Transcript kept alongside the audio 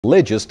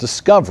Religious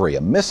discovery.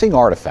 A missing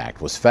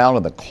artifact was found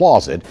in the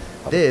closet.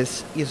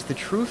 This is the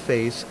true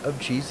face of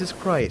Jesus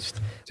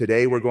Christ.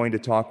 Today we're going to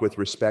talk with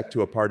respect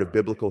to a part of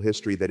biblical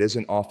history that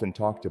isn't often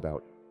talked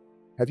about.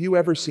 Have you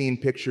ever seen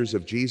pictures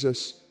of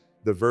Jesus,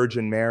 the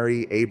Virgin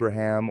Mary,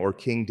 Abraham, or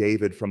King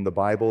David from the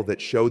Bible that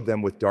showed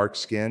them with dark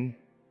skin?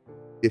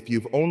 If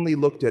you've only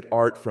looked at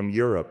art from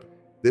Europe,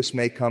 this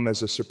may come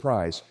as a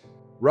surprise.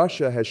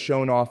 Russia has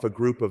shown off a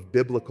group of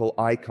biblical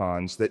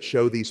icons that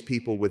show these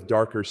people with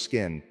darker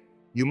skin.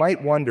 You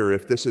might wonder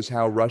if this is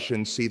how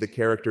Russians see the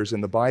characters in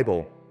the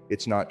Bible.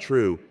 It's not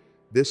true.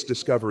 This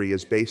discovery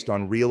is based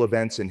on real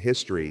events in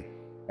history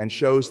and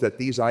shows that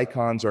these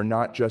icons are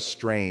not just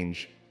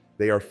strange.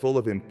 They are full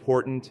of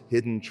important,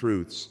 hidden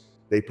truths.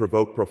 They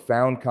provoke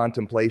profound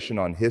contemplation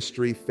on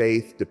history,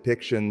 faith,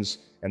 depictions,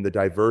 and the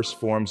diverse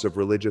forms of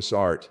religious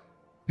art.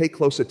 Pay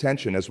close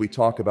attention as we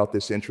talk about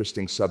this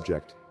interesting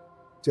subject.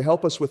 To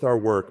help us with our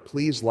work,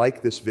 please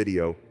like this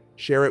video,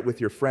 share it with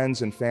your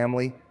friends and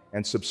family,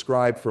 and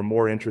subscribe for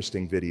more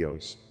interesting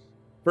videos.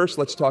 First,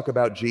 let's talk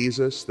about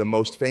Jesus, the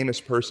most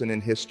famous person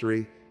in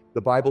history.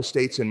 The Bible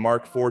states in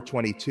Mark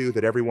 4:22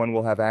 that everyone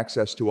will have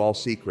access to all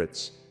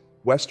secrets.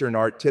 Western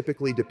art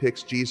typically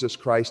depicts Jesus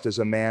Christ as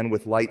a man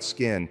with light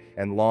skin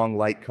and long,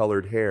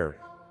 light-colored hair.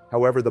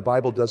 However, the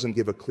Bible doesn't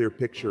give a clear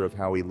picture of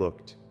how he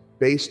looked.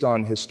 Based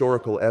on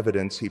historical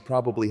evidence, he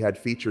probably had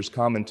features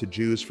common to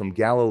Jews from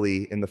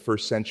Galilee in the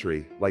first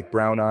century, like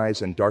brown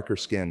eyes and darker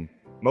skin.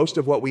 Most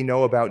of what we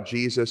know about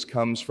Jesus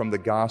comes from the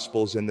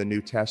Gospels in the New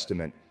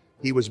Testament.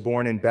 He was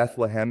born in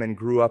Bethlehem and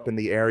grew up in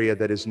the area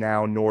that is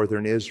now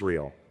northern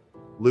Israel.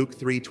 Luke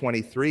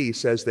 3:23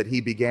 says that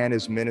he began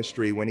his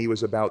ministry when he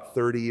was about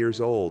 30 years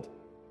old.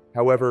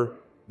 However,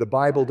 the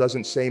Bible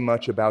doesn't say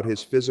much about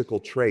his physical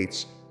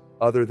traits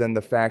other than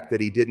the fact that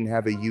he didn't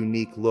have a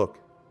unique look.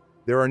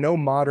 There are no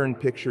modern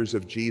pictures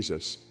of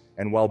Jesus,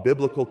 and while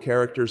biblical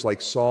characters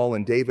like Saul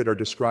and David are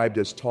described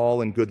as tall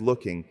and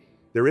good-looking,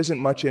 there isn't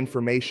much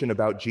information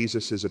about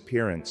Jesus'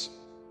 appearance.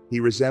 He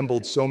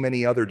resembled so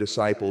many other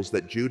disciples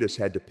that Judas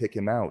had to pick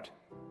him out.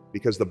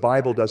 Because the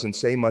Bible doesn't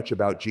say much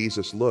about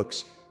Jesus'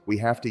 looks, we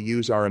have to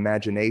use our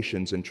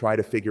imaginations and try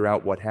to figure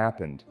out what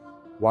happened.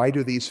 Why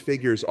do these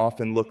figures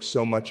often look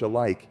so much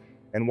alike?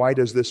 And why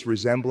does this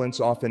resemblance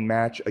often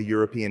match a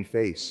European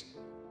face?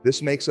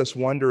 This makes us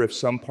wonder if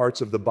some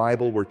parts of the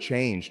Bible were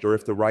changed or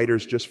if the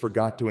writers just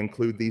forgot to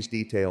include these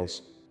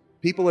details.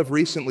 People have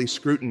recently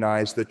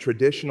scrutinized the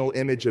traditional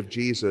image of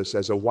Jesus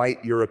as a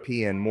white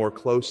European more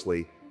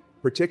closely,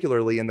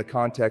 particularly in the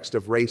context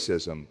of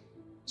racism.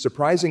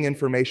 Surprising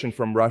information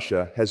from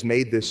Russia has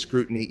made this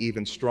scrutiny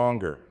even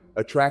stronger,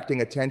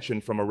 attracting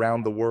attention from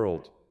around the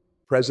world.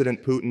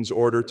 President Putin's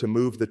order to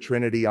move the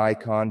Trinity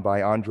icon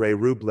by Andrei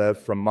Rublev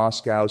from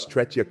Moscow's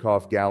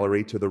Tretyakov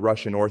Gallery to the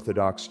Russian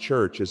Orthodox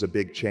Church is a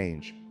big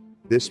change.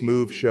 This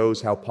move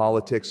shows how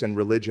politics and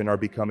religion are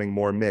becoming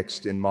more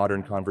mixed in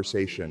modern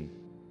conversation.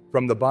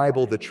 From the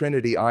Bible, the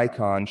Trinity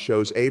icon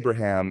shows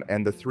Abraham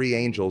and the three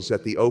angels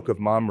at the Oak of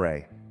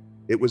Mamre.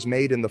 It was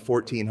made in the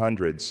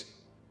 1400s.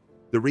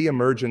 The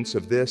re-emergence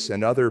of this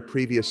and other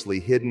previously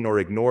hidden or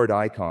ignored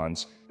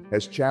icons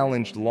has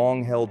challenged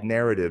long-held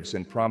narratives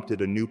and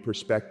prompted a new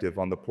perspective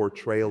on the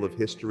portrayal of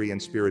history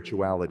and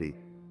spirituality.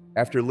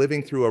 After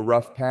living through a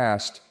rough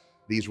past,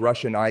 these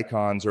Russian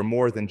icons are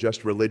more than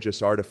just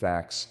religious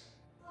artifacts.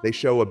 They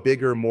show a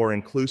bigger, more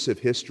inclusive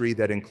history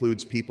that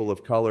includes people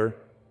of color.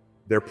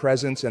 Their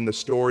presence and the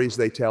stories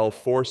they tell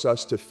force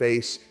us to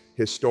face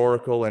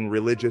historical and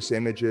religious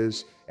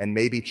images and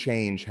maybe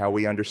change how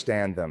we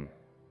understand them.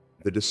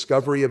 The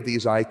discovery of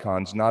these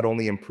icons not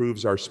only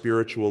improves our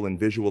spiritual and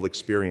visual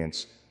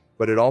experience,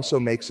 but it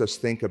also makes us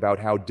think about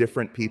how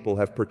different people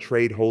have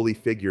portrayed holy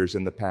figures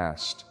in the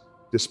past.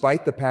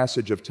 Despite the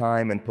passage of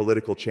time and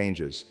political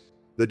changes,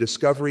 the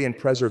discovery and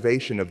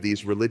preservation of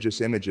these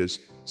religious images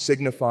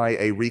signify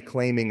a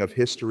reclaiming of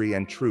history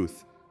and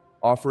truth,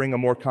 offering a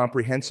more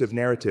comprehensive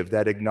narrative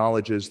that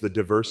acknowledges the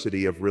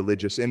diversity of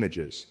religious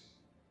images.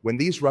 When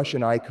these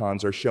Russian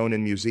icons are shown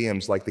in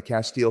museums like the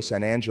Castel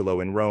San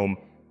Angelo in Rome,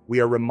 we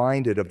are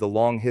reminded of the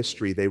long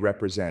history they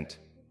represent.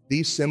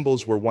 These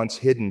symbols were once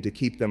hidden to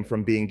keep them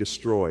from being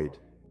destroyed.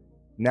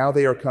 Now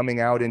they are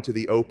coming out into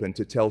the open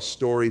to tell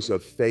stories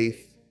of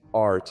faith,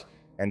 art,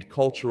 and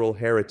cultural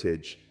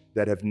heritage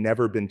that have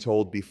never been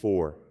told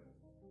before.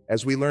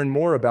 As we learn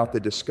more about the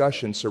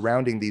discussion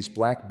surrounding these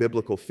Black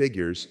biblical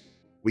figures,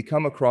 we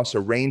come across a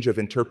range of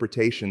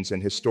interpretations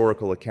and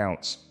historical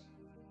accounts.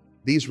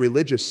 These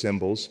religious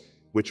symbols,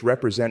 which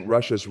represent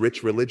Russia's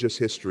rich religious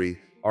history,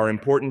 are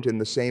important in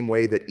the same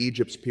way that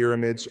Egypt's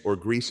pyramids or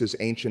Greece's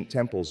ancient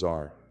temples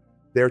are.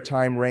 Their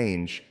time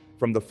range,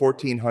 from the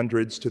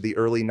 1400s to the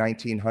early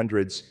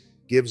 1900s,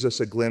 gives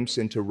us a glimpse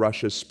into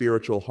Russia's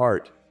spiritual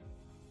heart.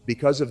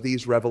 Because of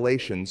these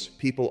revelations,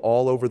 people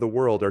all over the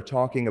world are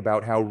talking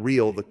about how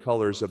real the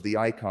colors of the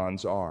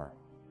icons are.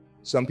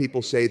 Some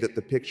people say that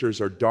the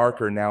pictures are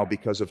darker now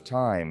because of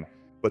time,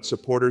 but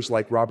supporters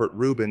like Robert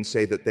Rubin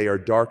say that they are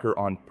darker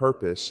on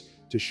purpose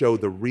to show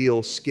the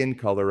real skin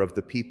color of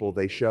the people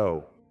they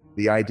show.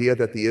 The idea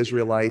that the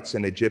Israelites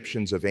and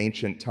Egyptians of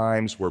ancient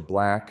times were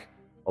black,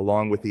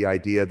 along with the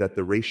idea that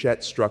the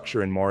Reshet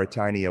structure in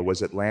Mauritania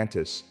was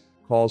Atlantis,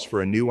 calls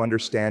for a new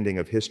understanding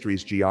of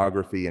history's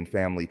geography and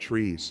family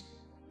trees.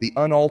 The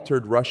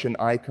unaltered Russian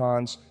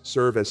icons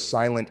serve as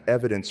silent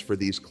evidence for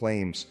these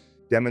claims,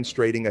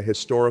 demonstrating a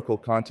historical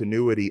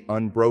continuity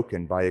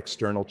unbroken by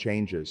external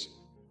changes.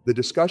 The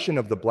discussion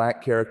of the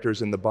black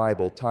characters in the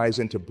Bible ties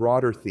into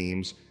broader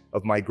themes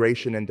of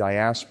migration and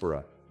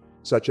diaspora,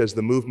 such as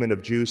the movement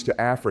of Jews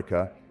to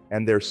Africa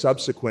and their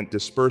subsequent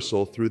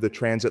dispersal through the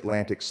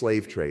transatlantic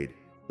slave trade.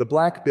 The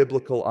black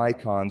biblical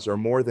icons are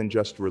more than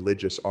just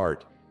religious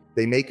art.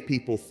 They make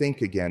people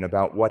think again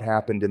about what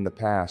happened in the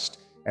past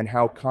and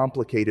how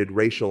complicated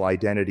racial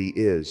identity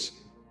is.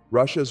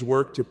 Russia's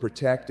work to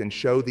protect and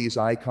show these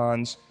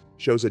icons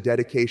shows a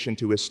dedication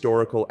to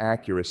historical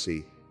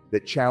accuracy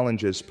that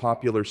challenges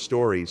popular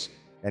stories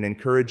and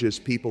encourages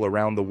people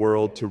around the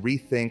world to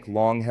rethink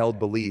long-held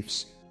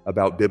beliefs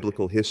about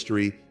biblical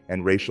history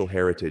and racial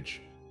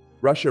heritage.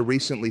 Russia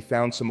recently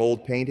found some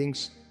old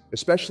paintings,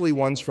 especially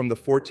ones from the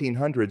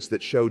 1400s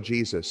that show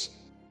Jesus.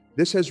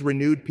 This has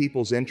renewed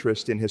people's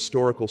interest in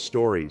historical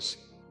stories.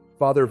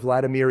 Father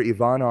Vladimir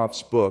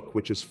Ivanov's book,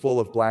 which is full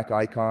of black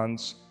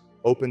icons,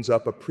 opens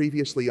up a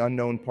previously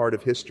unknown part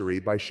of history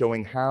by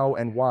showing how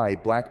and why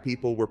black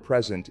people were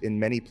present in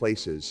many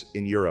places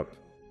in Europe.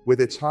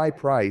 With its high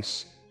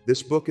price,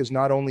 this book is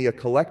not only a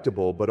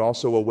collectible but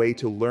also a way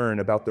to learn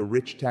about the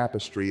rich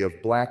tapestry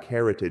of black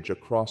heritage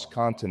across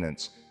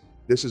continents.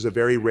 This is a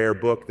very rare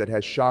book that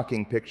has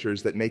shocking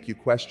pictures that make you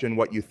question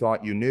what you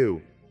thought you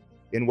knew.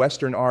 In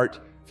Western art,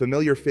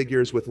 familiar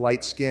figures with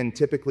light skin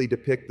typically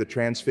depict the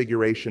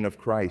transfiguration of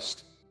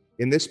Christ.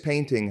 In this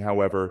painting,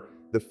 however,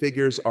 the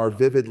figures are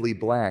vividly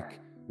black,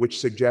 which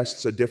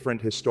suggests a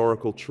different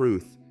historical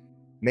truth.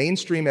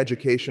 Mainstream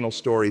educational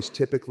stories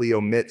typically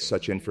omit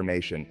such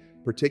information,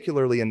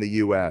 particularly in the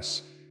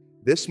US.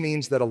 This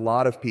means that a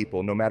lot of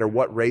people, no matter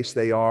what race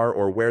they are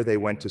or where they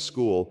went to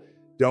school,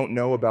 don't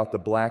know about the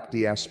black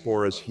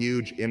diaspora's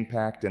huge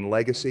impact and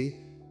legacy.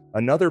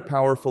 Another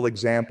powerful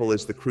example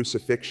is the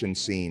crucifixion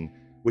scene,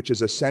 which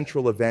is a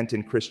central event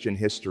in Christian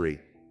history.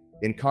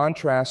 In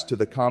contrast to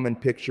the common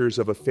pictures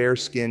of a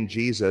fair-skinned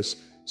Jesus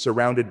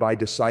surrounded by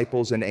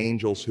disciples and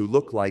angels who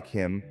look like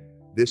him,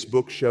 this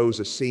book shows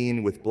a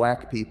scene with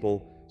black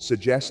people,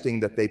 suggesting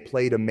that they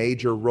played a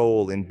major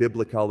role in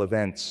biblical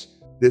events.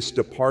 This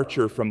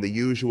departure from the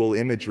usual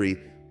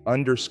imagery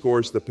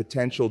underscores the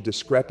potential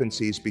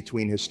discrepancies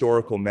between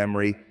historical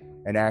memory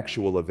and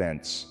actual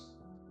events.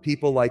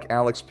 People like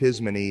Alex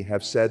Pismany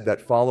have said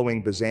that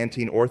following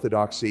Byzantine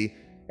Orthodoxy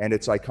and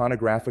its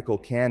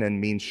iconographical canon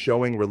means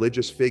showing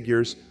religious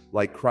figures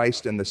like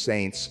Christ and the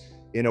saints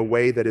in a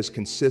way that is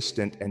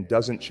consistent and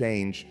doesn't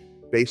change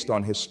based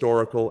on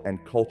historical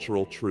and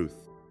cultural truth.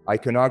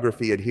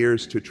 Iconography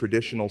adheres to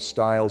traditional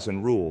styles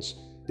and rules,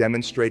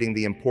 demonstrating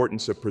the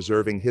importance of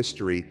preserving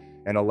history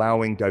and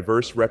allowing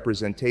diverse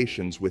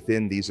representations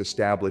within these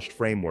established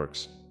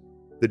frameworks.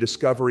 The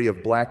discovery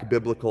of black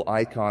biblical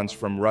icons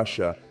from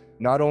Russia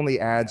not only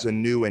adds a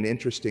new and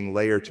interesting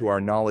layer to our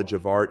knowledge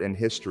of art and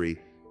history,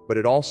 but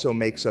it also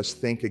makes us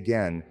think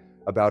again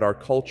about our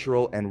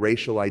cultural and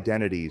racial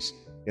identities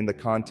in the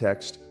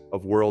context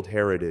of world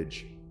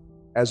heritage.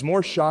 As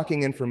more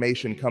shocking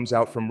information comes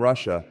out from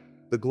Russia,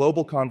 the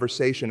global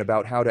conversation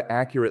about how to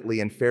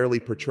accurately and fairly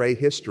portray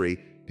history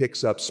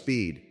picks up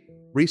speed.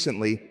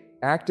 Recently,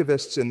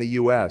 activists in the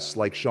US,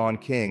 like Shaun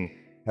King,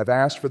 have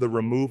asked for the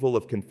removal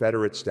of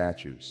Confederate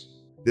statues.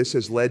 This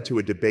has led to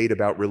a debate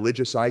about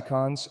religious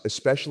icons,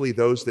 especially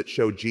those that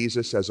show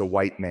Jesus as a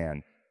white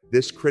man.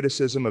 This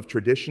criticism of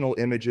traditional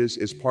images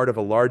is part of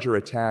a larger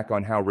attack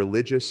on how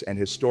religious and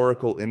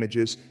historical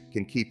images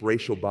can keep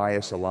racial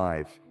bias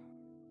alive.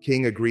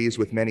 King agrees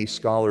with many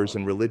scholars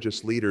and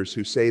religious leaders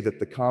who say that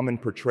the common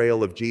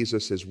portrayal of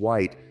Jesus as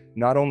white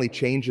not only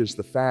changes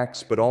the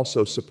facts but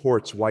also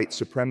supports white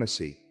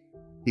supremacy.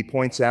 He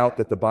points out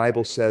that the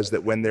Bible says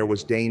that when there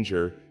was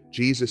danger,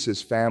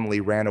 Jesus' family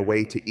ran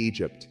away to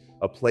Egypt,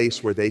 a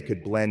place where they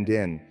could blend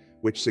in,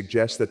 which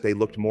suggests that they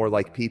looked more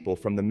like people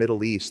from the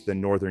Middle East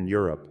than Northern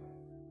Europe.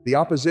 The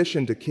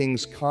opposition to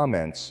King's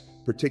comments,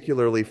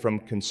 particularly from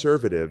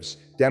conservatives,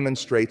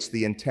 demonstrates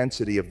the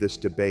intensity of this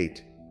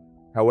debate.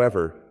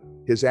 However,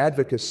 his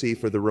advocacy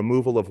for the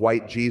removal of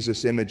white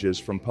Jesus images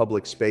from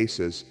public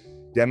spaces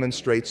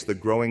demonstrates the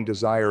growing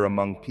desire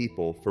among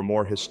people for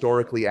more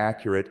historically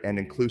accurate and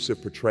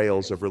inclusive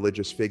portrayals of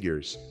religious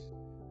figures.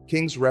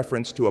 King's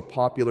reference to a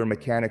popular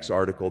mechanics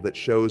article that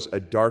shows a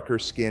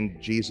darker-skinned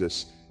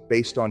Jesus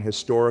based on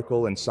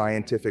historical and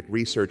scientific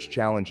research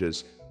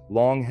challenges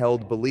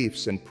long-held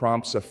beliefs and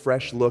prompts a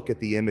fresh look at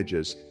the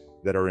images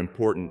that are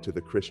important to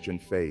the Christian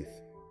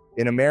faith.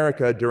 In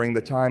America, during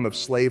the time of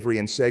slavery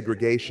and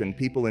segregation,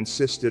 people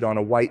insisted on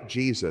a white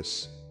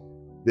Jesus.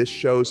 This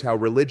shows how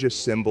religious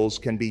symbols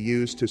can be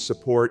used to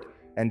support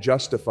and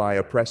justify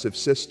oppressive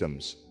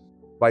systems.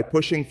 By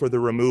pushing for the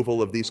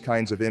removal of these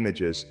kinds of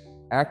images,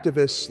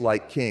 activists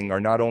like King are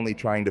not only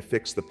trying to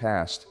fix the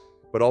past,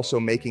 but also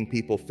making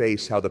people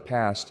face how the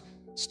past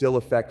still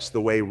affects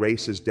the way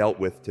race is dealt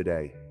with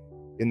today.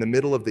 In the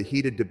middle of the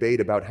heated debate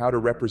about how to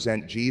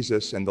represent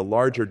Jesus and the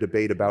larger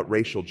debate about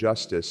racial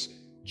justice,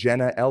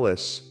 Jenna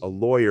Ellis, a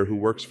lawyer who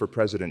works for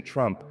President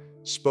Trump,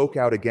 spoke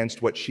out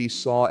against what she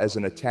saw as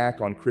an attack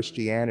on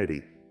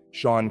Christianity.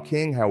 Sean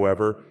King,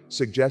 however,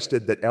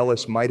 suggested that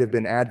Ellis might have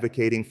been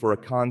advocating for a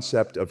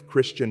concept of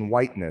Christian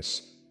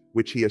whiteness,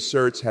 which he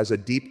asserts has a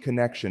deep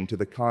connection to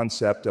the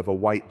concept of a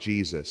white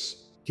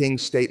Jesus.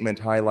 King's statement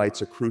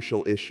highlights a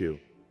crucial issue: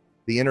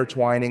 the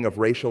intertwining of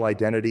racial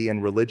identity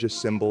and religious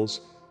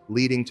symbols,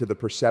 leading to the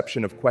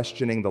perception of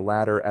questioning the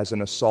latter as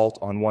an assault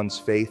on one's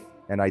faith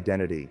and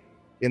identity.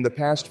 In the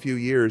past few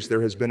years,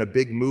 there has been a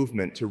big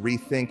movement to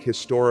rethink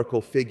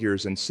historical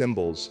figures and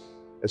symbols,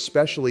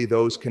 especially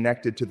those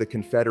connected to the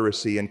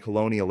Confederacy and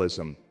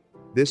colonialism.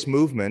 This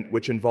movement,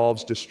 which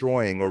involves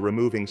destroying or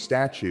removing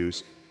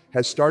statues,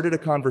 has started a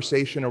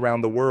conversation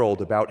around the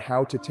world about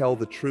how to tell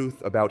the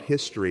truth about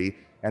history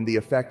and the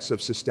effects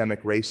of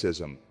systemic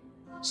racism.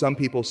 Some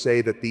people say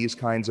that these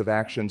kinds of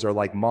actions are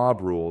like mob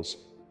rules,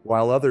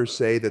 while others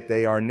say that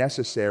they are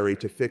necessary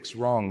to fix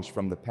wrongs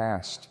from the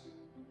past.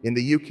 In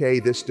the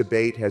UK, this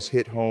debate has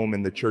hit home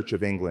in the Church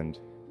of England.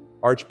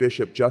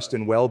 Archbishop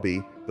Justin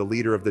Welby, the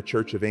leader of the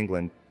Church of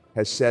England,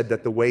 has said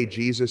that the way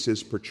Jesus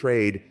is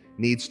portrayed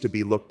needs to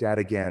be looked at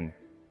again.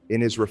 In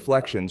his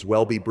reflections,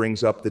 Welby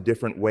brings up the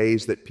different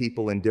ways that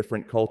people in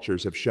different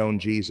cultures have shown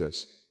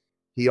Jesus.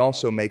 He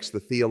also makes the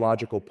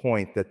theological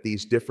point that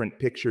these different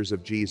pictures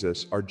of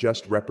Jesus are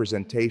just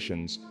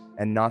representations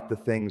and not the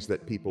things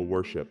that people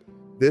worship.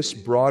 This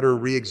broader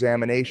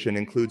re-examination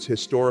includes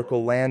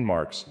historical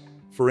landmarks.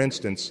 For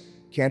instance,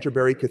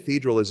 Canterbury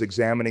Cathedral is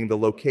examining the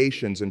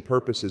locations and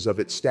purposes of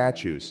its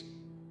statues.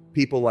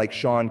 People like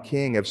Sean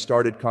King have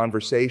started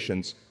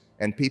conversations,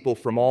 and people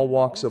from all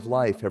walks of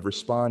life have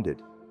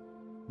responded.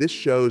 This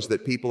shows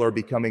that people are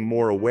becoming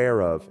more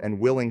aware of and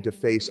willing to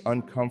face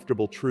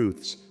uncomfortable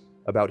truths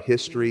about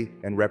history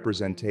and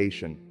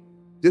representation.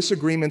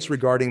 Disagreements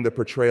regarding the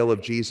portrayal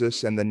of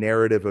Jesus and the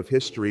narrative of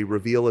history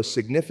reveal a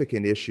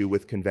significant issue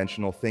with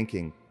conventional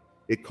thinking.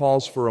 It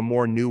calls for a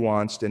more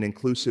nuanced and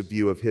inclusive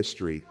view of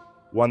history,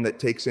 one that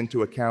takes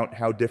into account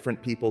how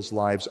different people's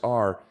lives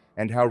are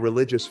and how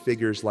religious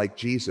figures like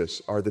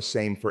Jesus are the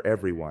same for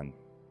everyone.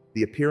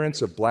 The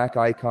appearance of black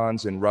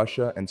icons in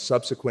Russia and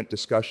subsequent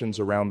discussions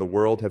around the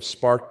world have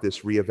sparked this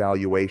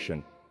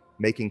reevaluation,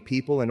 making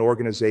people and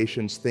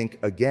organizations think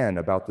again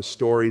about the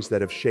stories that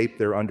have shaped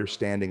their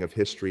understanding of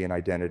history and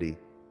identity.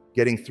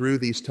 Getting through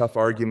these tough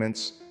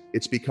arguments,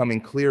 it's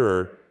becoming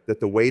clearer that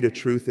the way to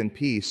truth and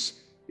peace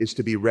is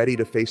to be ready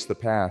to face the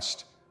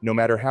past, no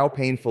matter how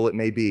painful it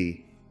may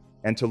be,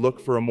 and to look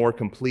for a more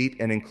complete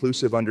and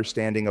inclusive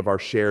understanding of our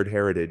shared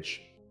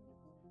heritage.